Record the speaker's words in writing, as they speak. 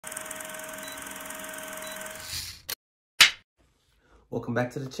Welcome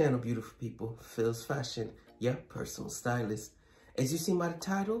back to the channel, beautiful people. Phil's Fashion, your personal stylist. As you see by the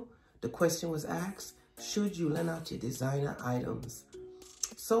title, the question was asked, should you lend out your designer items?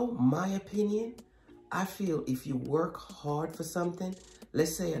 So my opinion, I feel if you work hard for something,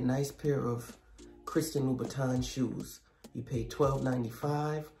 let's say a nice pair of Christian Louboutin shoes, you paid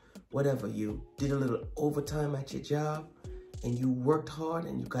 $12.95, whatever, you did a little overtime at your job and you worked hard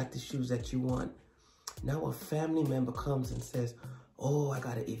and you got the shoes that you want. Now a family member comes and says, oh, I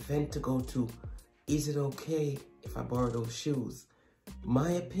got an event to go to. Is it okay if I borrow those shoes?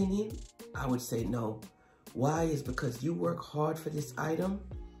 My opinion, I would say no. Why? Is because you work hard for this item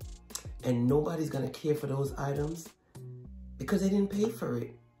and nobody's gonna care for those items because they didn't pay for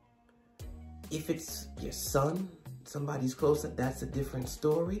it. If it's your son, somebody's closer, that's a different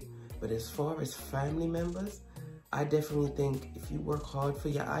story. But as far as family members, I definitely think if you work hard for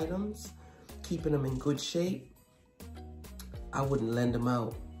your items, keeping them in good shape, I wouldn't lend them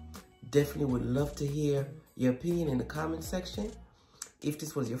out. Definitely would love to hear your opinion in the comment section. If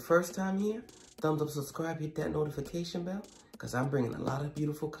this was your first time here, thumbs up, subscribe, hit that notification bell, because I'm bringing a lot of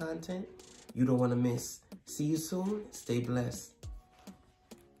beautiful content you don't want to miss. See you soon. Stay blessed.